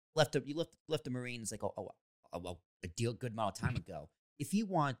left the Marines like a good amount of time ago. If you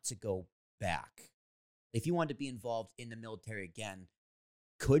want to go back, if you wanted to be involved in the military again,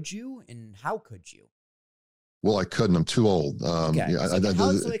 could you, and how could you? Well, I couldn't. I'm too old. Okay. Yeah,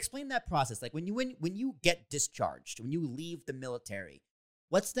 So explain that process. Like when you get discharged, when you leave the military,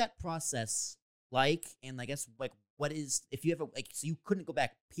 what's that process like? And I guess like what is if you ever so you couldn't go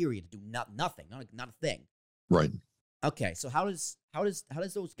back, period, to do nothing, not a thing. right. Okay. So how does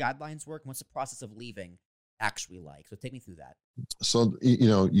those guidelines work? And what's the process of leaving actually like? So take me through that. So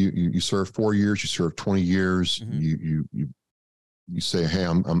you serve 4 years, you serve 20 years, you say, hey,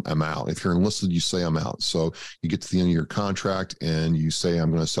 I'm out. If you're enlisted, you say I'm out. So you get to the end of your contract and you say,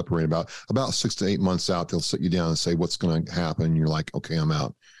 I'm going to separate about 6 to 8 months out. They'll sit you down and say, what's going to happen? And you're like, okay, I'm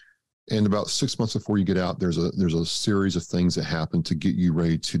out. And about 6 months before you get out, there's a series of things that happen to get you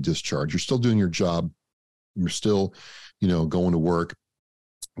ready to discharge. You're still doing your job. You're still, going to work.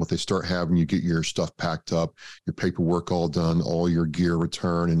 What they start having, you get your stuff packed up, your paperwork all done, all your gear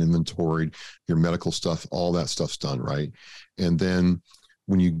returned and inventoried, your medical stuff, all that stuff's done, right? And then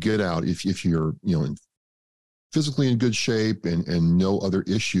when you get out, if you're physically in good shape and no other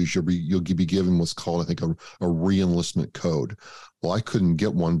issues, you'll be given what's called, I think, a re-enlistment code. Well, I couldn't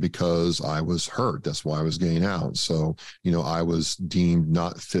get one because I was hurt. That's why I was getting out. So, I was deemed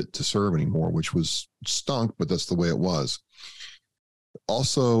not fit to serve anymore, which was stunk, but that's the way it was.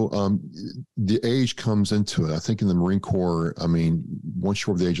 Also, the age comes into it. I think in the Marine Corps, once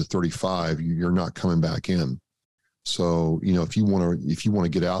you're over the age of 35, you're not coming back in. So, if you want to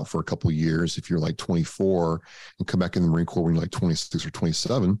get out for a couple of years, if you're like 24 and come back in the Marine Corps when you're like 26 or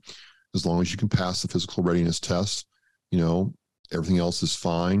 27, as long as you can pass the physical readiness test, everything else is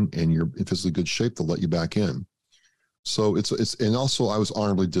fine and you're in physically good shape, they'll let you back in. So and also I was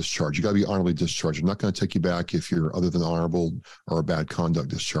honorably discharged. You got to be honorably discharged. I'm not going to take you back if you're other than honorable or a bad conduct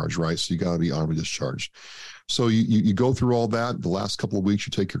discharge, right? So you got to be honorably discharged. So you go through all that. The last couple of weeks,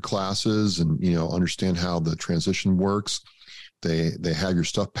 you take your classes and, understand how the transition works. They have your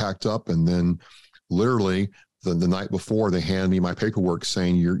stuff packed up. And then literally the night before, they hand me my paperwork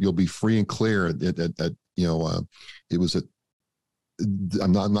saying you'll be free and clear it was at,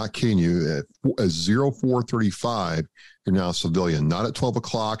 I'm not kidding you. At 04:35, you're now a civilian. Not at 12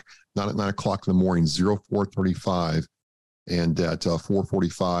 o'clock, not at 9 o'clock in the morning. 04:35, and at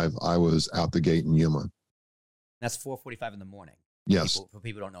 4:45, I was out the gate in Yuma. That's 4:45 in the morning. Yes. For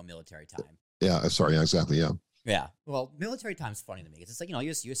people who don't know military time. Yeah. Sorry. Yeah, exactly. Yeah. Yeah. Well, military time is funny to me. It's like you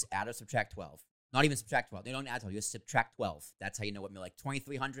just add or subtract 12. Not even subtract 12. They don't add 12. You just subtract 12. That's how you know what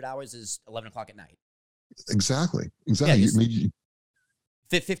 2,300 hours is 11 o'clock at night. Exactly. Yeah,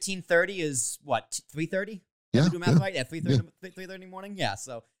 15:30 is what, 3:30? Yeah. Do math right? Yeah, 3:30 in the morning. Yeah.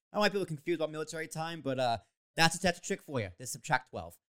 So I might be a little confused about military time, but that's a trick for you. Just subtract 12.